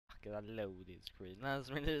vackra loading screen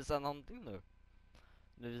som inte visar någonting nu.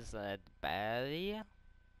 Nu visar ett berg.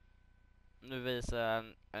 Nu visar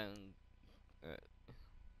en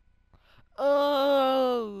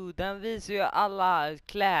den visar ju alla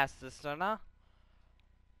classeserna.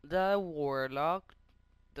 Det är Warlock.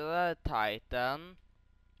 Det är Titan.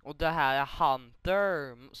 Och det här är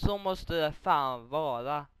Hunter. Så måste det fan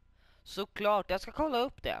vara. Såklart, jag ska kolla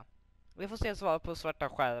upp det. Vi får se svar på svarta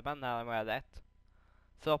skärmen när jag har rätt.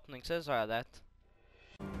 Förhoppningsvis har jag rätt.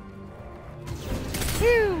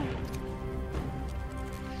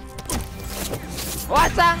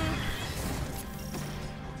 What's up?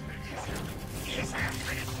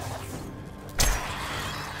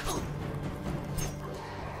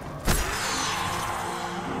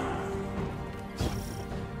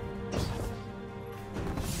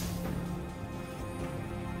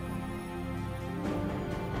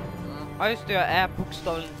 Ja just det, jag är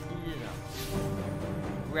bokstaven i den.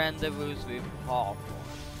 Rendezvous with Hawthorne.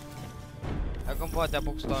 Jag kom på att jag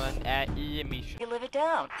bokstaven är i mission. You live it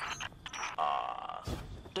down.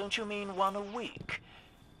 Don't you mean one a week?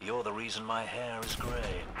 You're the reason my hair is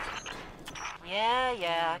grey.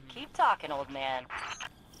 Yeah, keep talking, old man.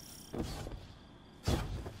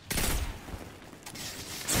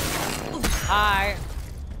 Hi!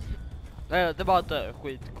 Det var inte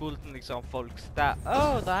skitcoolt liksom, folk det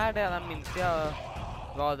här delen minns jag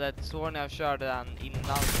var rätt svår när jag körde den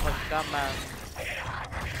innan första, men...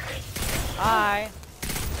 Hi!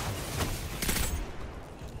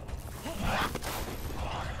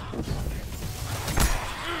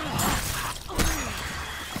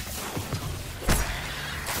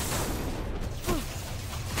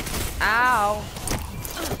 Ow!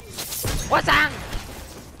 What's up?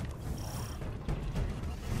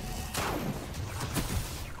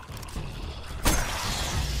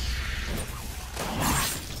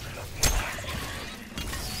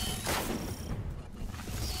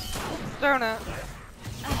 Darn it.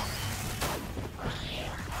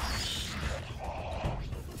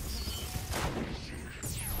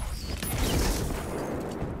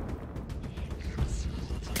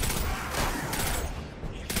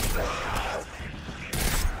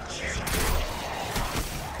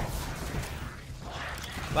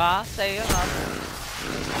 Va? Säger något?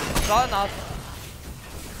 Sa något?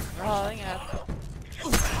 Jag hör inget.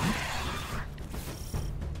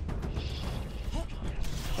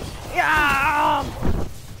 Ja!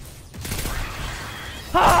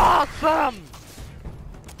 Awesome!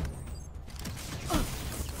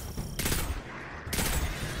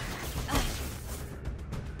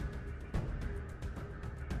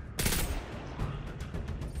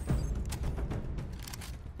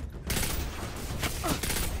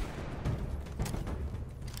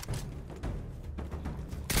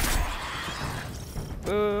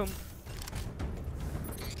 Boom.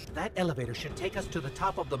 That elevator should take us to the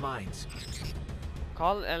top of the mines.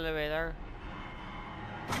 Call elevator.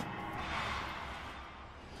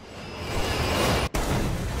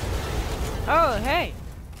 Oh, hey.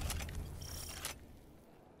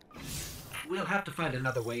 We'll have to find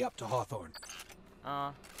another way up to Hawthorne.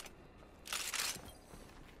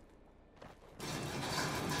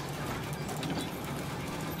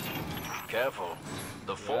 Careful.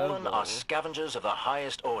 The Fallen are scavengers of the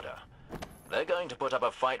highest order. They're going to put up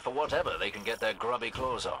a fight for whatever they can get their grubby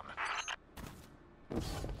claws on.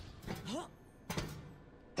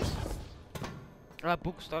 Det här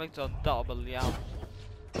bokstavligt så double jump.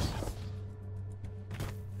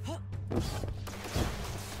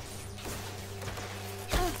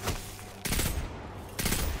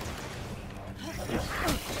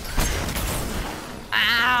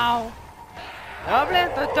 Ow! Jag blev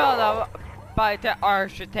inte död av by the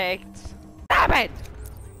architect. Damn it!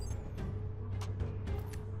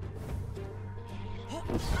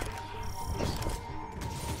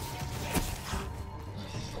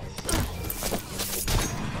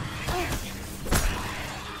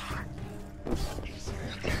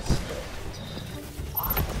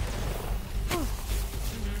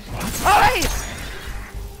 Oj!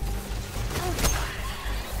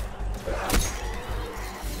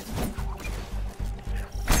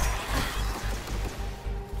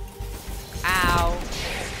 Ow.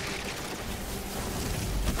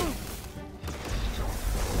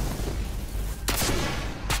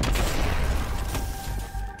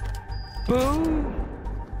 Boom.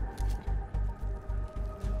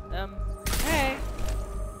 Hej.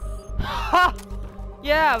 Ha!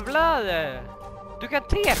 Jävlar! Du kan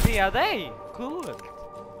TP dig! Coolt!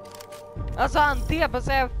 Alltså han TP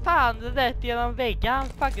sig fan rätt genom väggen. Han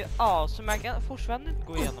faktiskt som jag kan fortfarande inte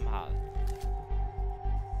gå igenom här.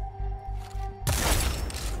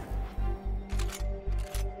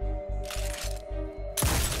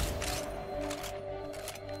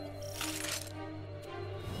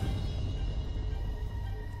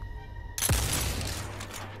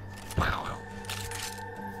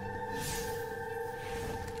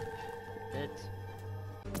 it.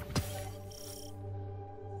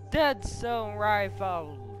 Dead Zone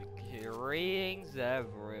Rifle. Greetings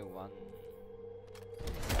everyone.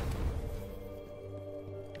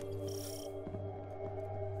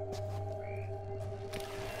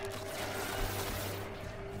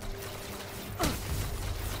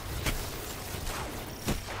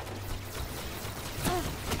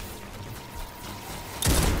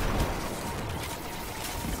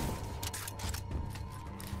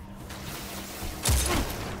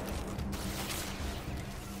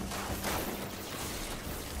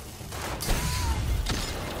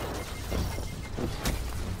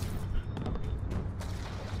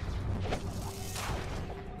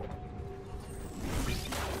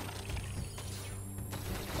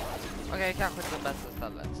 Okej, kanske inte det bästa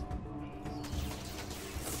stället.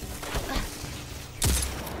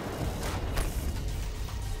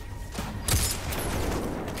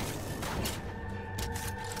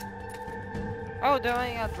 Oh, det var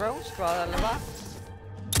inga drones kvar eller va?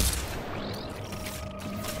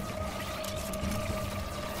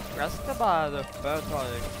 Resten bara uppe och tar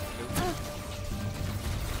det.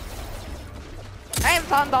 En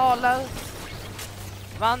vandaler!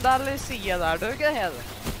 Vandaliserar du grejer?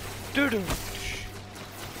 Du.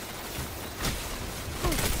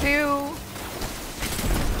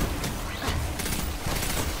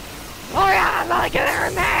 Oh yeah, like a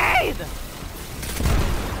grenade!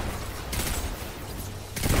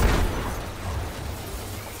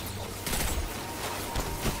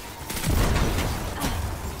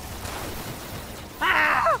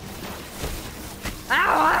 Ah!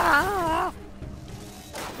 Ah!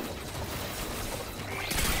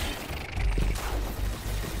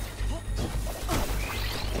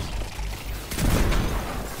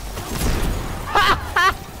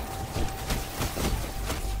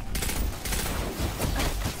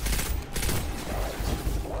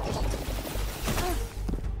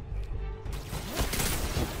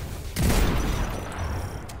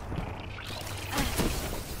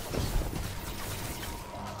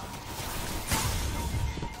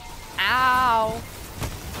 Ow!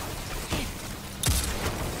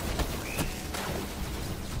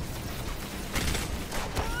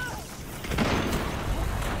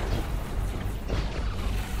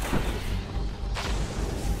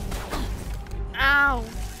 Ow!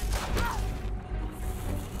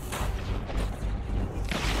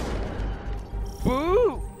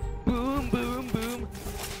 Boom! Boom, boom, boom.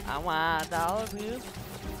 I want $1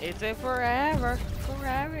 It's a forever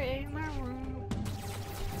in my room.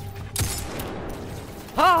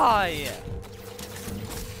 Hi!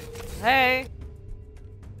 Hey!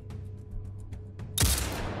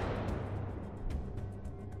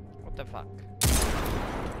 What the fuck?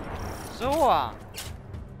 Så!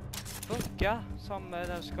 Funka som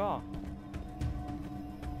den ska.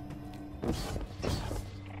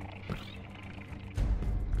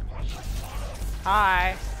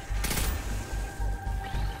 Hi!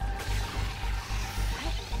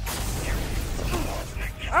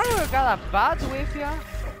 Oh, you got a bud with you?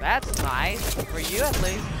 That's nice. For you at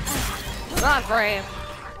least. Not for him.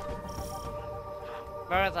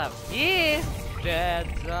 But he's dead,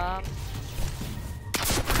 son.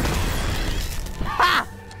 Ha!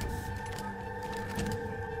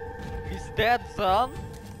 He's dead, son.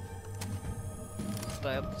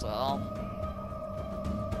 Dead, son.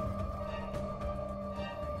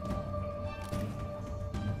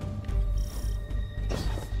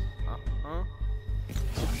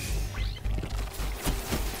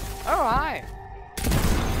 Alright.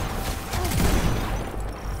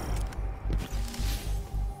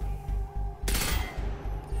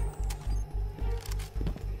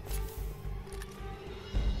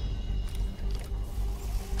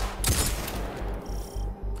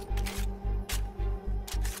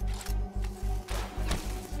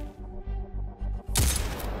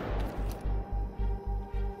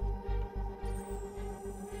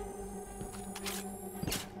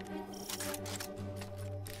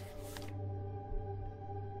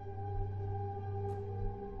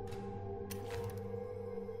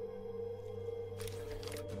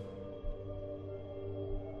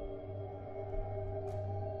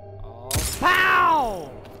 Pow!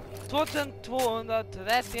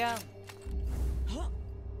 2230.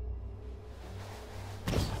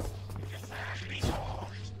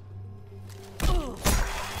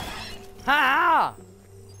 Ha!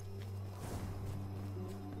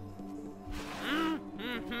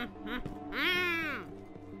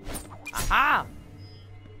 Aha!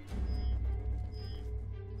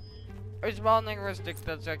 Utmaning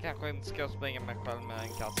restricted så jag kanske inte ska springa mig själv med en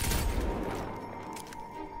katt.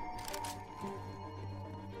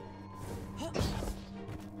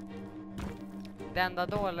 Den enda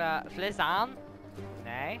dåliga flisan.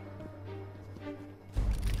 Nej.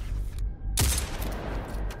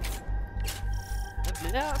 Det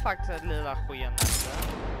blir faktiskt ett lilla sken efter.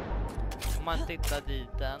 Om man tittar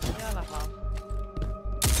dit den i alla fall.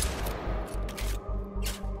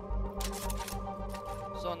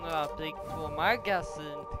 Så nu har jag fick 2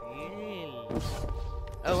 magasin till.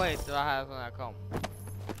 Oh wait, det var här som jag kom.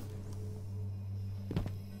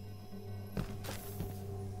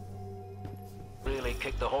 Really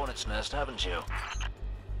kicked the hornet's nest, haven't you?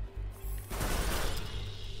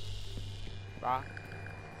 Va?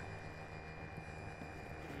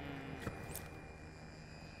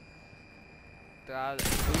 Där.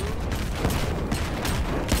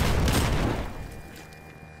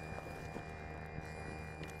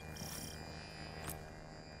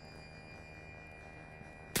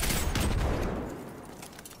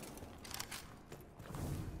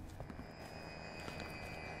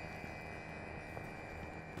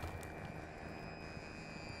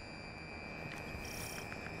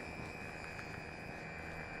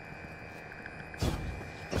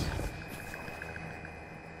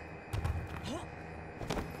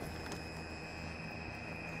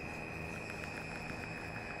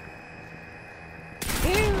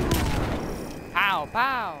 Pow,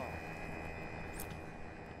 pow.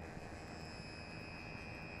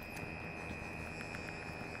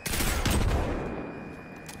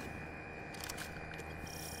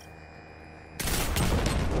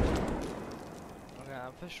 Okej,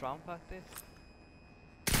 han försvann faktiskt.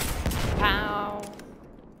 Pow.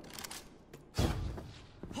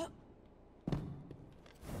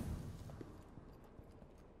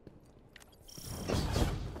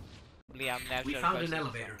 We found an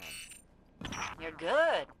elevator. You're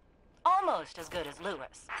good. Almost as good as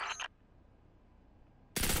Lewis.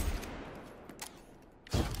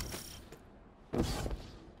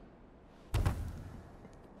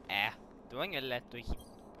 Det var inget lätt att hitta.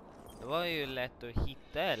 Det var ju lätt att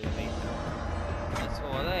hitta elevator. Det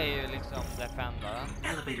svåra är ju liksom defendaren.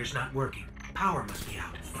 Elevator's not working. Power must be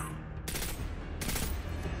out.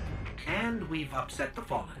 And we've upset the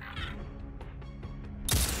fallen.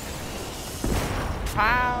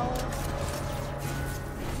 Pow!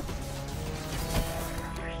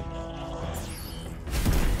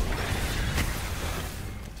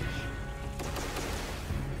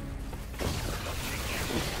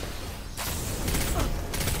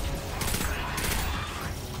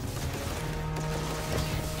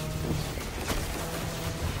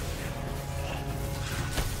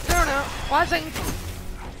 No, wasn't.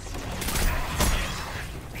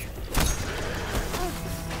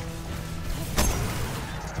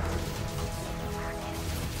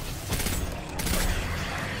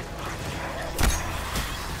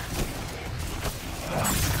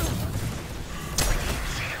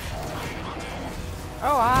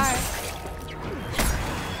 Oh, hi.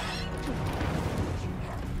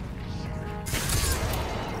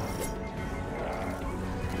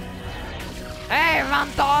 Hey,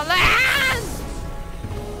 vandalen!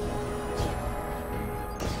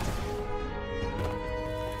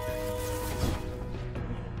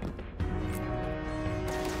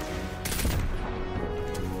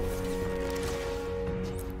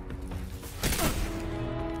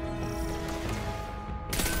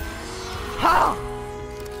 Ha!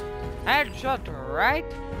 Headshot right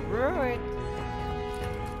through it.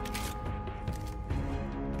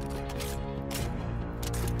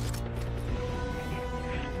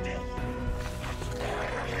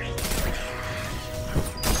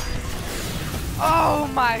 Oh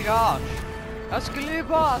my god! Jag skulle ju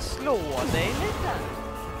bara slå dig lite.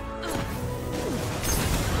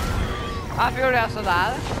 Varför gjorde jag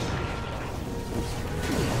sådär?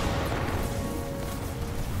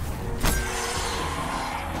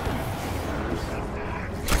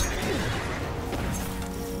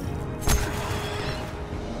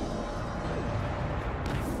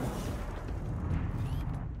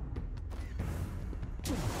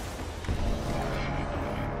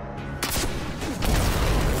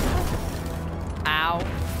 Ow.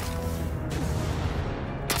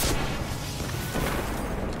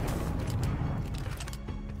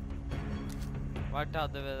 Vart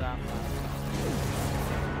hade vi den?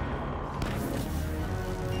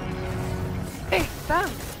 Hitta!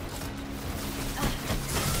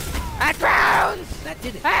 I drowned! That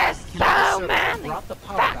did it. There's so many Brought the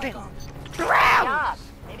power fucking back on. drowns! Yeah,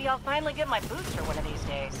 maybe I'll finally get my booster one of these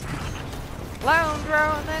days. Lone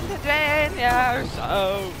drone and the drain, you're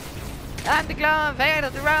so. I'm the glove fade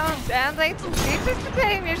of the rounds and they teach us to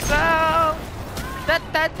tame your soul. Da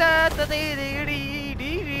da da da dee dee dee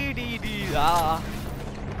dee dee dee dee da.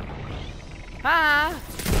 Ah,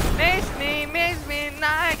 miss me,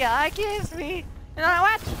 Kiss me! You know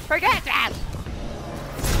what? Forget that!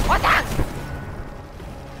 What the?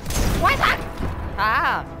 What the?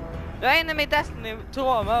 Ah! The enemy Destiny 2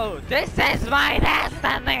 mode! This is my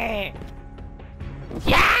destiny!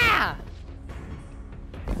 Yeah!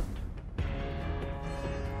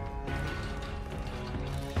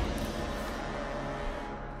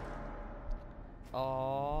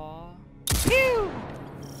 Oh. Pew!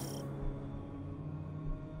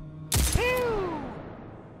 Pew!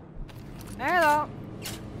 Hello!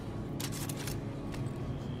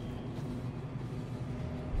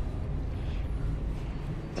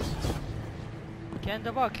 Kan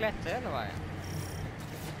det bara klättra eller vad?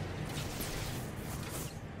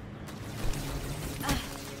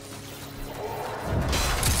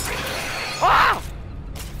 Oh!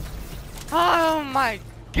 Oh my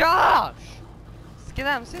gosh!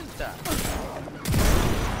 Skräms inte.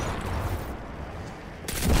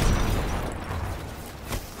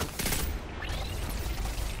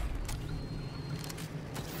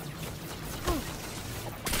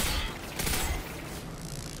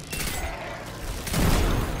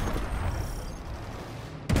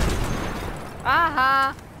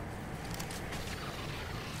 Aha!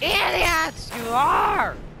 Idiots you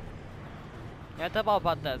are! Jag väntar bara på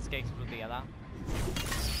att den ska explodera.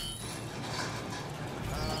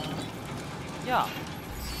 Ja.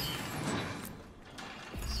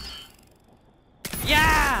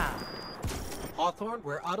 Yeah! Hawthorne,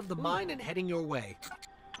 we're out of the mine and heading your way.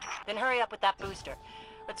 Then hurry up with that booster.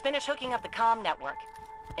 Let's finish hooking up the comm network.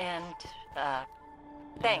 And,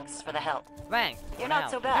 thanks for the help. Thanks. You're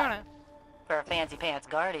not so bad. For a fancy pants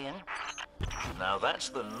guardian. Now that's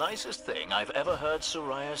the nicest thing I've ever heard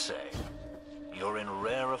Soraya say. You're in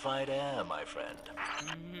rarefied air, my friend.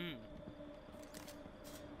 Mm.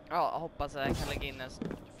 Ja, hoppas jag kan lägga in en...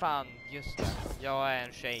 Fan, just det. Jag är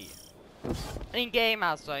en tjej. In game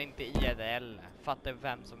alltså, inte IRL. Fattar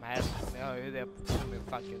vem som helst. Men jag har ju det på min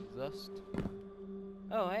fucking röst.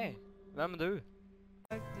 Oh, hej. Vem är du?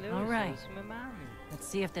 All right. Let's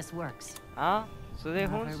see if this works. Ja, så det är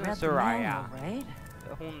hon som är Soraya. Right?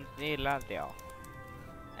 Hon gillar jag.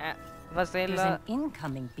 Fast jag There's gillar... an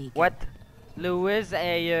incoming beacon. What? Louis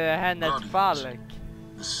är ju hennes falk.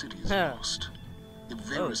 The city is lost. If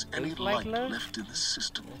there is any light left in the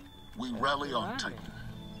system, we rally on Titan.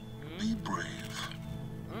 Be brave.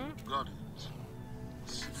 Guardians.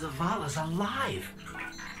 Zavala's alive.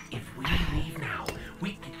 If we leave now,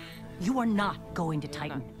 we can... You are not going to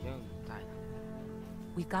Titan.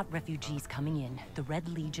 We've got refugees coming in. The Red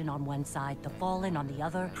Legion on one side, the Fallen on the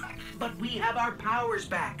other. But we have our powers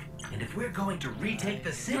back. And if we're going to retake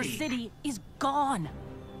the city... Your city is gone.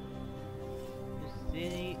 The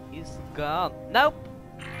city is gone. Nope.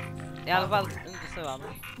 I alla fall inte så va.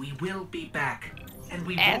 We will be back. And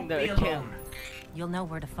we And won't be alone. kill. You'll know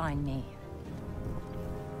where to find me.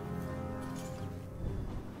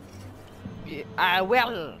 I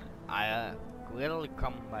will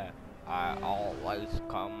come back. I always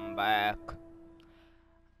come back.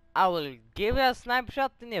 I will give you a sniper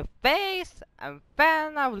shot in your face, and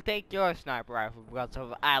then I will take your sniper rifle because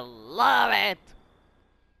of I love it.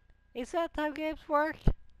 Is that how games work?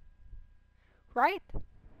 Right?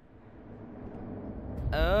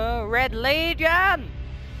 Red Legion!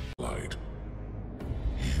 Light.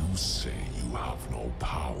 You say you have no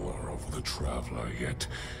power over the Traveler, yet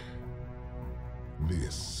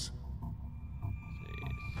this.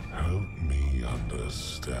 Help me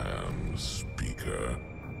understand, Speaker.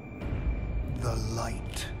 The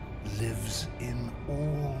light lives in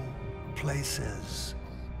all places,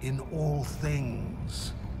 in all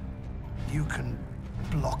things. You can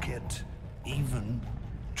block it, even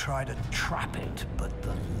try to trap it, but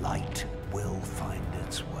the light will find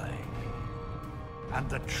its way. And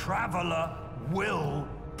the Traveler will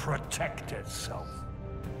protect itself.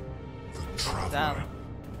 The Traveler.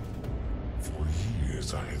 For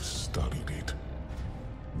years I have studied it.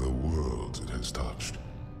 The worlds it has touched.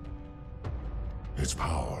 Its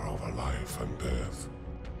power over life and death.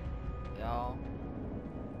 Yeah.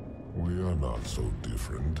 We are not so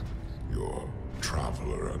different, your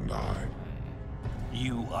Traveler and I.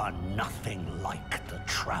 You are nothing like the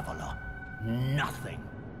Traveler. Nothing.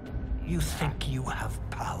 You think you have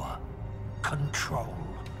power, control.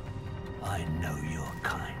 I know your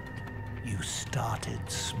kind. You started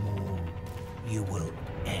small. You will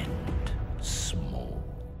end small.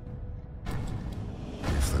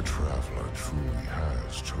 If the Traveler truly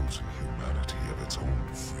has chosen humanity of its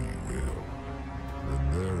own free will,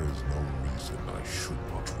 then there is no reason I should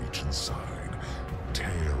not reach inside,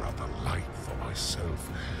 tear out the light for myself,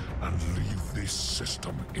 and leave this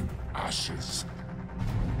system in ashes.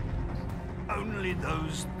 Only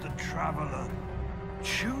those the Traveler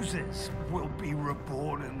chooses will be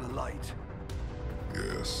reborn in the light.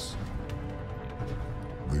 Yes.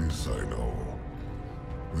 This I know.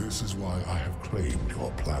 This is why I have claimed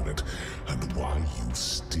your planet, and why you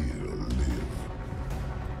still live.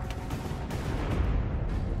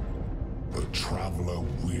 The Traveler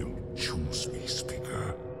will choose me,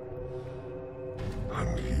 Speaker.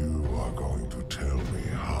 And you are going to tell me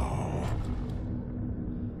how.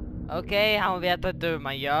 Okej, han vet inte hur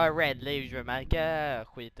man gör Red Legion-märke.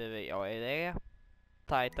 Skiter jag i det.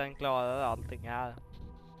 Titan klarar allting här.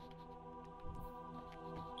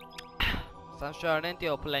 Sen körde inte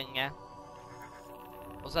jag på länge.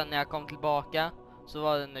 Och sen när jag kom tillbaka så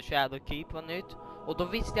var det när Shadow Keep var nytt. Och då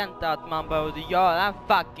visste jag inte att man behövde göra en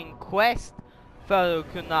fucking quest för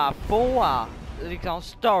att kunna få liksom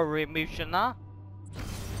story-missionerna.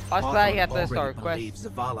 Fast det heter story quest.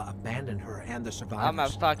 Zavala abandoned her and the survivors. Ja men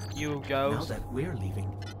fuck you Now ghost. that we're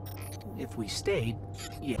leaving, if we stayed,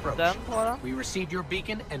 Den på den. we received your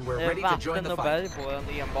beacon and we're Det är ready to join vatten the och fight. berg på den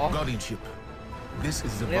enbart. Guardianship. This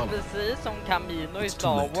is Det är Zavala. precis som Camino i It's too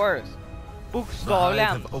Star late. Wars. The Hive Bokstavligen.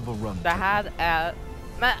 have overrun. Det här är...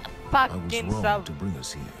 Men I was fucking wrong to bring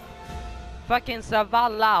us here. Fucking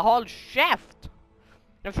Zavala, håll käft!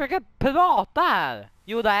 Jag försöker prata här.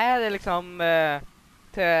 Jo, det här är liksom...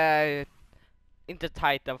 inte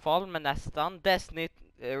Titanfall, men nästan. Destiny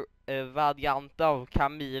variant av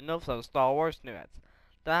Camino från Star Wars, nu vet.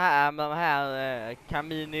 Det här är med de här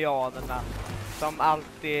kaminianerna som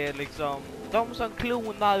alltid liksom... De som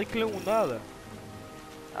klonar.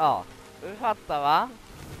 Ja, du fattar va?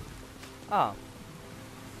 Ja.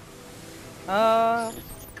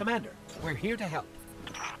 Commander, we're here to help.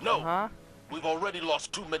 No, we've already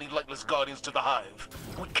lost too many lightless guardians to the Hive.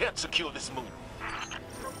 We can't secure this moon.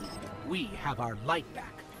 We have our light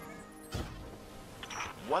back.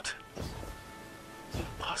 What?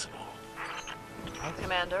 Impossible.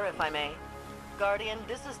 Commander, if I may. Guardian,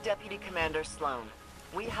 this is Deputy Commander Sloan.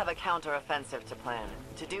 We have a counter-offensive to plan.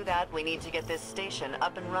 To do that, we need to get this station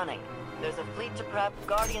up and running. There's a fleet to prep,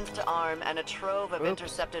 guardians to arm, and a trove of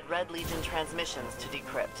intercepted Red Legion transmissions to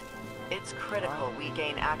decrypt. It's critical we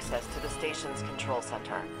gain access to the station's control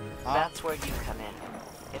center. That's where you come in.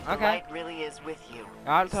 If the light really is with you,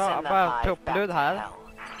 Alltså, send the bara Hive back tupplud to här. hell.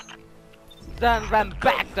 Then went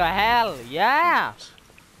back to hell, yeah!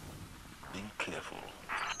 Be careful.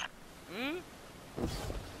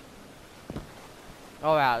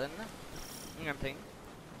 Vad är den? Ingenting.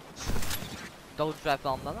 Dodge efter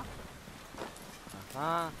andarna.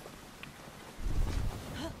 Aha.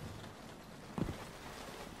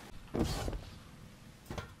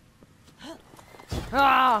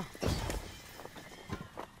 Ah!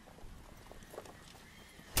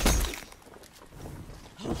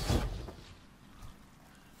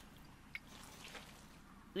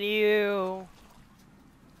 Ew.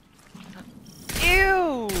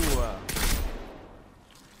 Ew!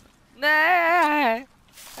 Nej!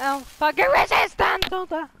 I'm fucking resistant!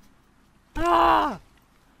 Don't ah!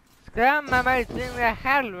 Skrämmer mig till i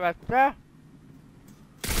helvete!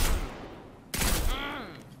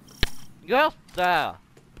 Just det!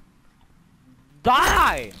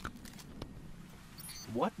 Die!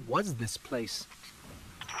 What was this place?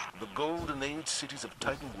 The Golden Age cities of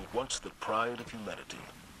Titan were once the pride of humanity.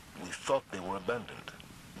 We thought they were abandoned,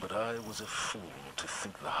 but I was a fool to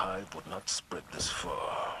think the Hive would not spread this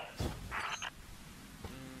far.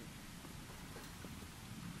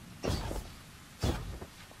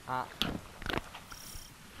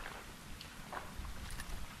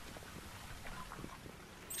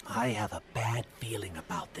 I have a bad feeling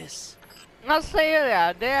about this. Jag säger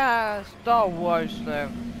det, det är Star Wars.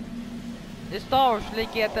 Det är Star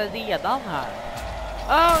Wars-likheter redan här.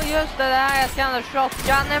 Just det där, jag ska använda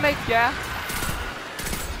shotgun mycket.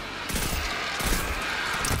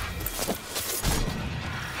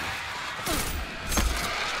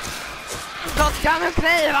 Shotgun och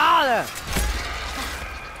knivar!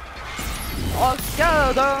 Och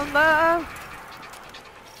skördande!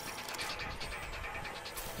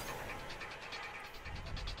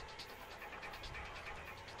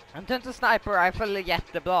 Jag tror inte sniper rifle är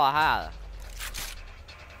jättebra här.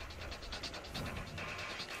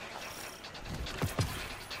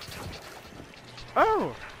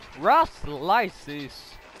 Oh! Rust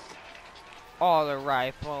Lysis Auto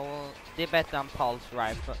rifle. Det är bättre än Pulse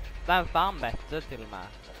rifle. Den är fan bättre till och med.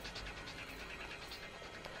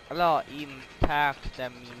 Eller impact är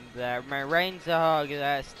mindre. Men range är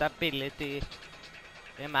högre. Stability.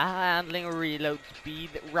 Det är med handling och reload speed.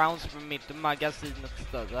 Rounds från mitten. Magasinet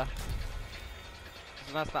större.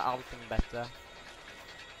 Så nästan allting bättre.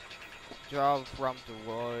 Draw from the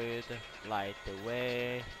void, light the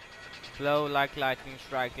way. Flow like lightning,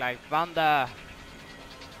 strike like thunder.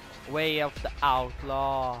 Way of the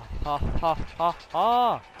outlaw. Ha ha ha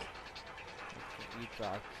ha.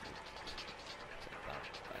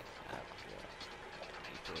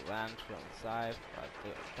 Land from side at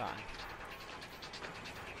the time.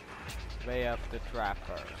 Way of the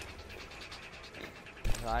trapper.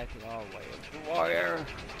 Outlaw, way of the warrior.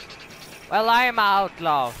 Well, I'm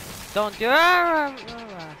outlaw. Don't you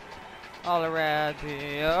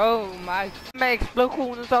already? Oh my! Med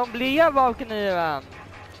explosionen som blev av kniven.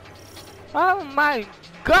 Oh my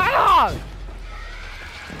god!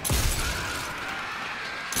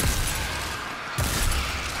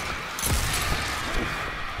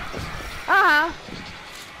 Aha!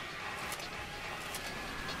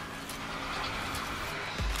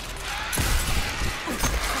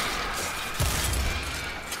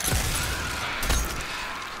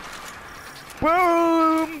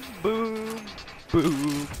 Boom, boom,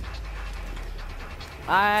 boom.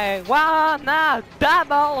 I wanna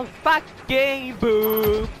double fucking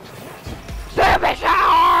boom.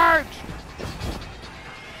 Supercharge!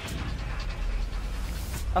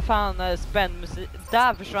 Vad fan spänd musik?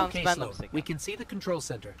 Där försvann spänd musik. We can see the control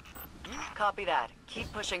center. Copy that.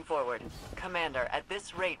 Keep pushing forward. Commander, at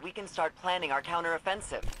this rate, we can start planning our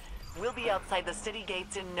counteroffensive. We'll be outside the city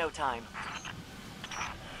gates in no time.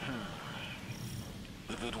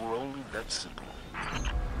 If it were only that simple.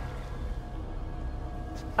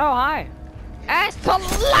 Oh, hi. As to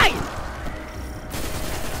life!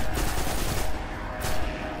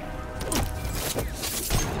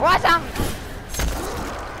 What's up?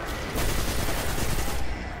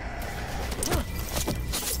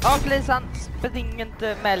 Oh, please, han springer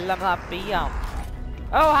inte mellan de här ben.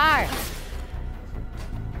 Oh, hi!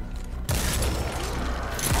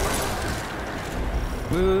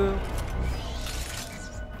 Boom.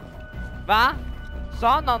 Va?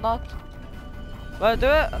 Sa någon något? Vad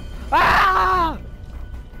du? Ah!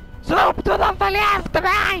 Soptunnan följer efter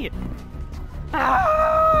mig!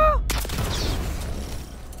 Ah!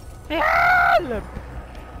 Hjälp!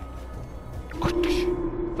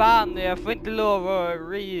 Fan, jag får inte lov att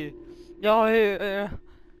Ja,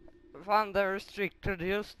 fan, det är restricted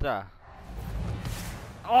just det.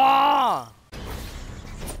 Åh!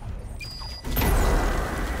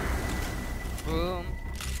 Boom.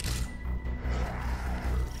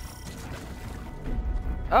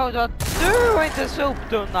 Oh, det var du och inte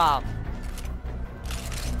soptunnan!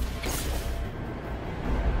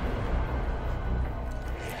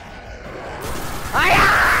 Aja!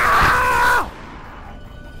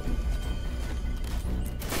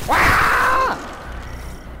 Wah!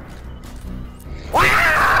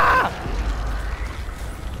 Wah!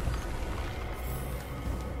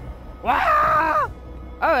 Wah!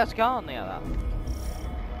 Oh, jag ska ha ner den.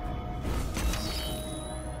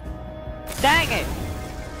 Dang it!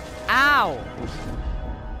 Ow!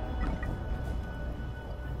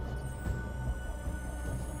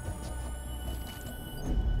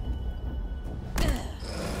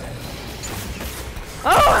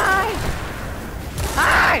 Oh, hi!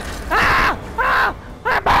 Hi! Ah! Ah!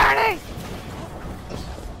 I'm burning!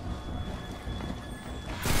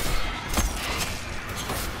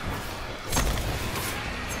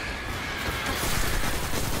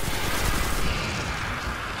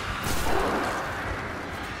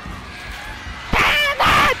 Damn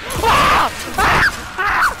it! Oh! Ah!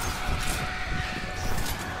 Ah!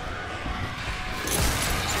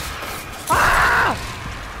 Ah!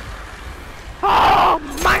 Oh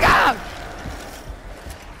my god!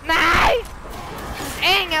 Nej!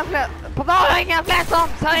 Inga fler... Bara inga fler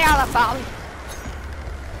tomtar i alla fall!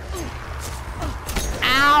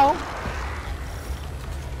 Au!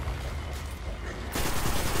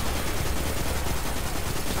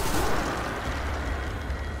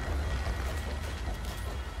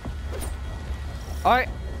 Oj!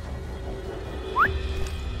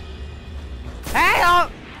 Hej då!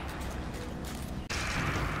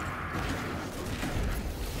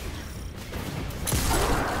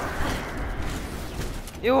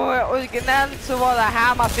 Jo, originellt så var det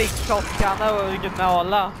här man fick shotgunna och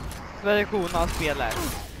originala versionen av spelet.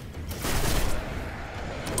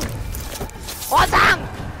 Åh, tank!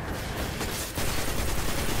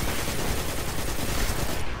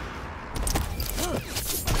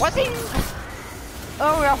 What's in?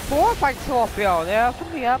 Oh, jag får faktiskt HP av det. Jag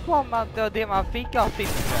funderar på om att det var det man fick av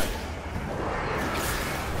filmen.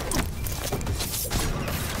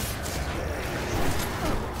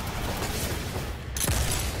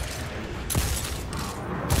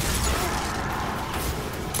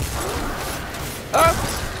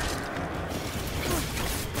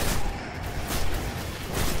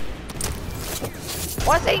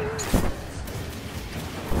 What's it?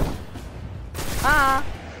 Ah!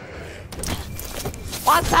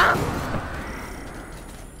 What's up?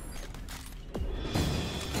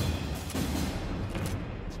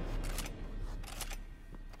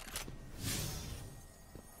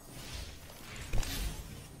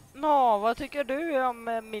 Nå, vad tycker du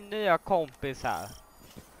om min nya kompis här?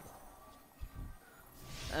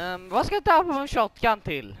 Vad ska jag ta på en shotgun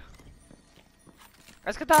till?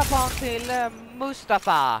 Jag ska ta på honom till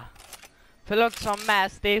Mustafa. För det låter som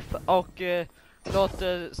Mastiff och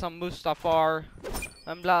låter som Mustafar.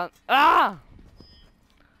 Men bland... Ah!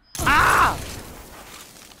 Ah!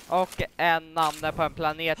 Och en namn på en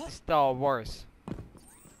planet i Star Wars.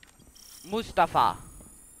 Mustafa.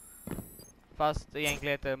 Fast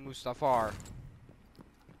egentligen heter det Mustafar.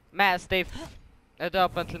 Mastiff. Jag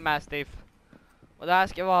döper till Mastiff. Och det här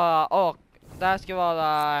ska vara... Och det här ska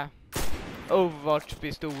vara...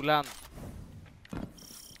 Overwatch-pistolen.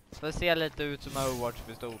 Det ser lite ut som en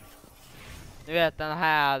Overwatch-pistol. Ni vet den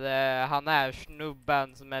här, han är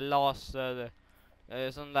snubben som är laser,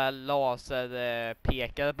 sån där laser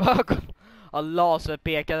pekade på ögon. Ja, laser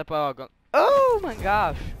pekade på ögon. Oh my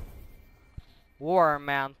gosh. War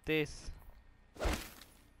Mantis.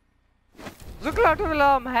 Såklart du vill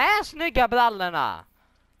ha de här snygga brallorna.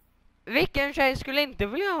 Vilken tjej skulle inte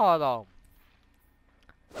vilja ha dem?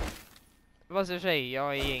 Vad är tjej?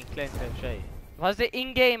 Jag är egentligen inte en tjej. Fast det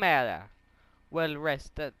in-game är det. Well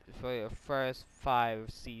rested for your first 5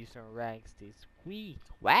 season ranks this week.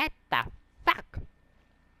 What the fuck?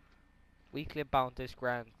 Weekly bounties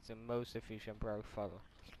grant the most efficient profile.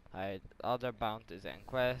 Other bounties and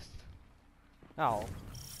quests. No.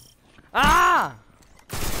 Ah!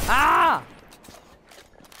 Ah!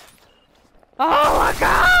 Oh my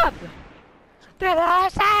god! Did I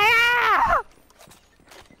say?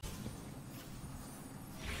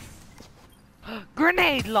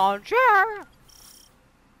 Grenade launcher!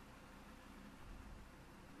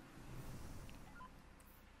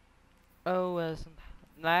 Oh,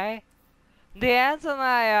 nej. Det är en sån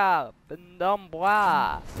här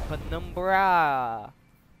penumbra. Penumbra.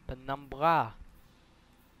 Penumbra.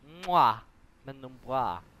 Mwah.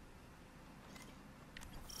 Penumbra.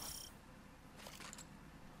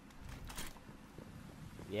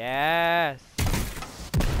 Yes.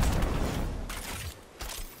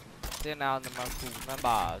 Den animationen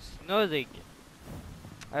bara snurrig.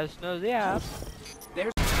 Är snurrig här?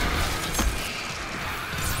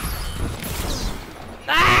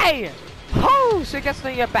 Nej! Oh, så jag kan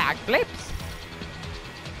snygga backflips.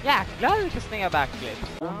 Jäklar, vilka snygga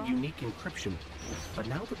backflips. Unique encryption. But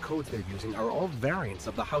now the codes they're using are all variants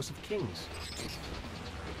of the House of Kings.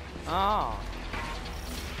 Ah.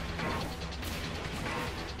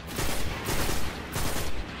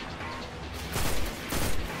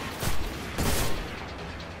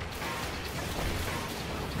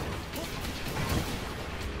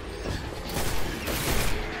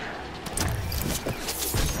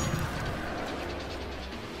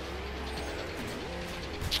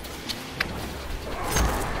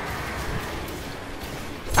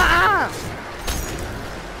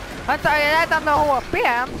 Vänta, jag är räddad med HP.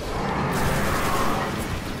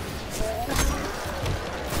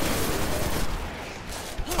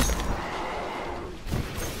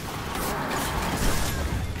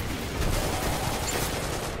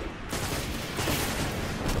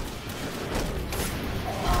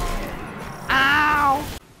 Ow!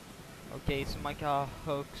 Okej, så man kan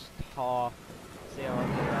högst ha... Se vad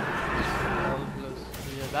det är. 12 plus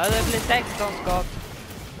 4. Det blir 16 skott.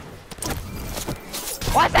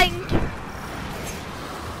 What's ink?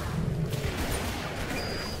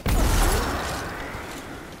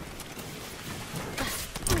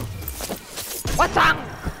 What's unk?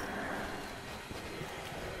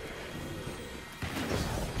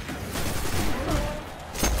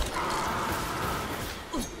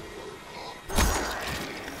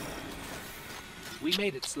 We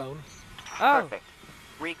made it, Sloan. Oh. Perfect.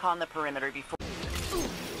 Recon the perimeter before.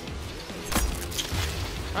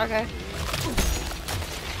 Okay.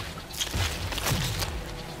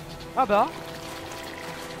 Vad bra.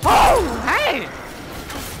 Oh, hej!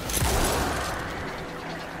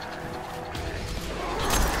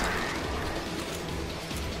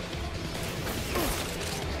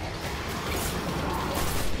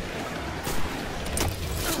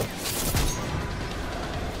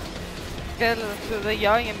 Så det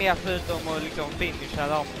gör inget mer förutom att liksom finisha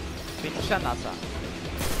dem. Finishen alltså.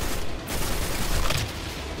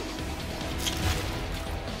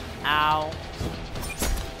 Ow.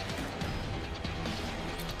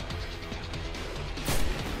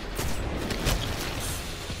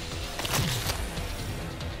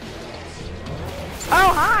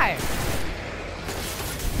 Oh, hi!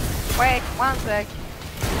 Wait, one sec.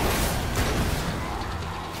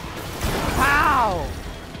 Pow!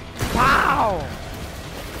 Pow!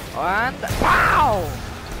 And pow!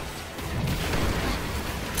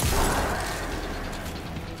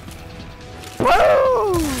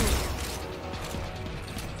 Woo!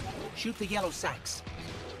 Shoot the yellow sacks.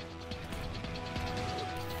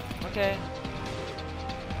 Okay.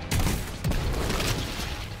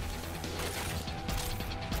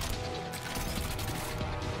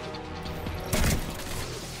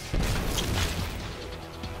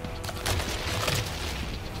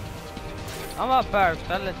 I'm a burst,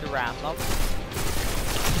 a little random.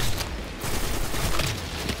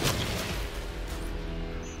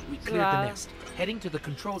 We cleared the nest. Heading to the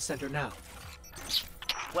control center now.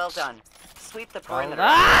 Well done. Sweep the perimeter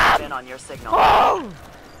up! and in on your signal. Oh!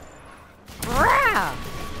 Crap!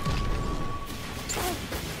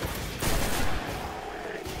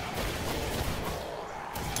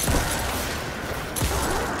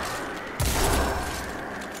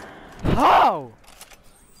 Oh!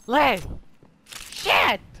 Lägg!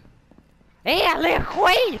 Shit! Helig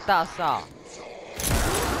skit alltså!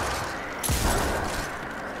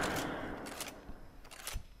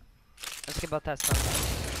 Jag ska bara testa.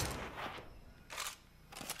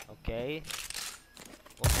 Okej.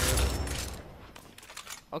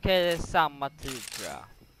 Okej, det är samma tid tror jag.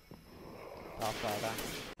 Ta för det.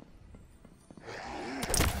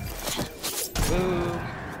 Boom!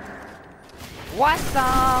 What's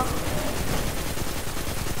up?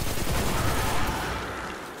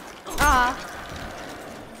 Ah!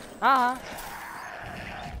 Ah!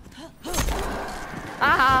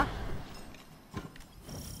 Ah!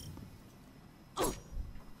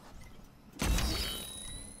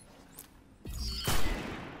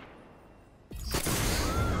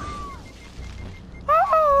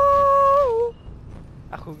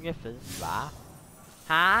 Jag sjunger fint, va?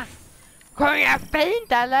 Ha? Sjunger jag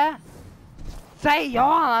fint, eller? Säg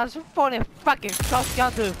ja, annars så får ni fucking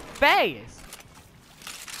shotgun to the face!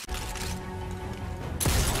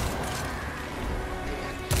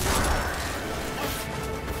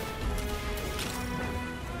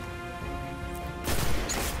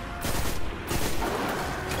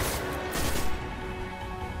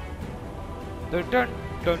 Dun dun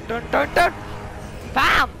dun dun dun dun!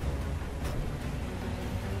 Fan!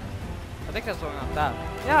 Jag tänkte jag såg något där.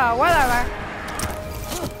 Ja, whatever!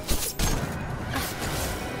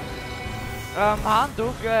 Han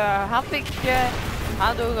dog,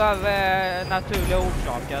 han dog av naturliga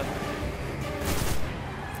orsaker.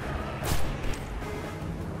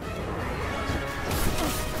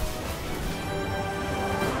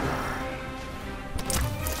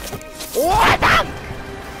 Åh, tack!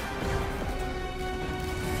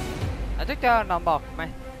 Jag tyckte jag hörde någon bakom mig.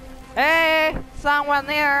 Hey, someone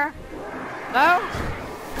near? No?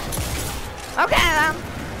 Okay then.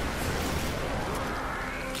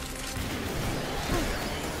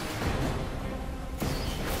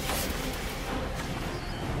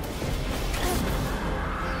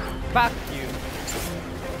 Fuck you.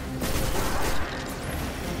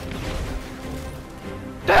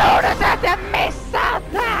 Du gjorde så att jag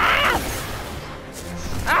missade!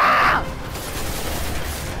 Ah!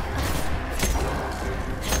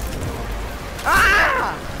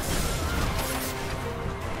 Ah!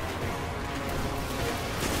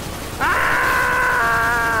 Ah!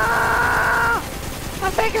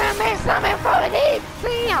 Jag fick missa min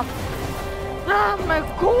favoritscen! Han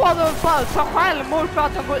går och bara tar självmord för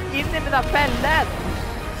att han går in i mina fällor!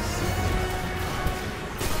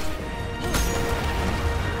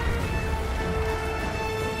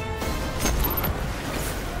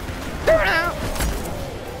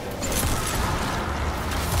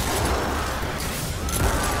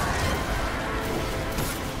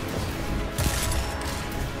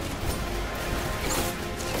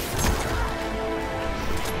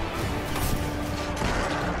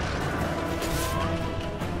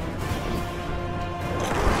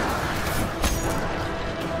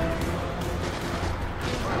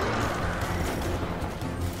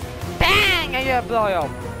 Jag gör bra jobb.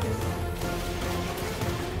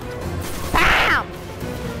 Bam!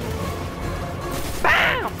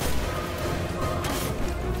 Bam!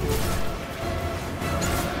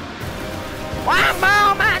 One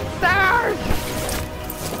moment, sir!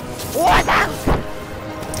 Wasn't!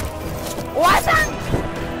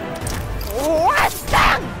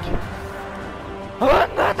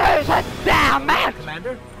 100,000 damage!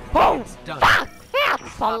 Commander? Oh, It's done. fuck!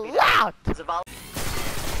 That's a lot!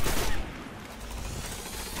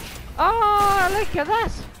 Jag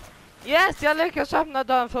lyckades! Yes, jag lyckades öppna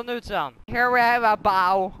dörren från utsidan. Here we have a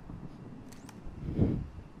bow.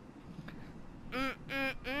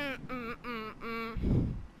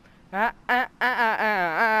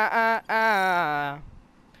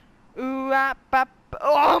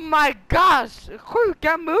 Oh my gosh!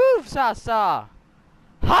 Sjuka moves alltså!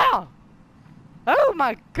 Ha! Oh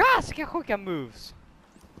my gosh, vilka sjuka moves!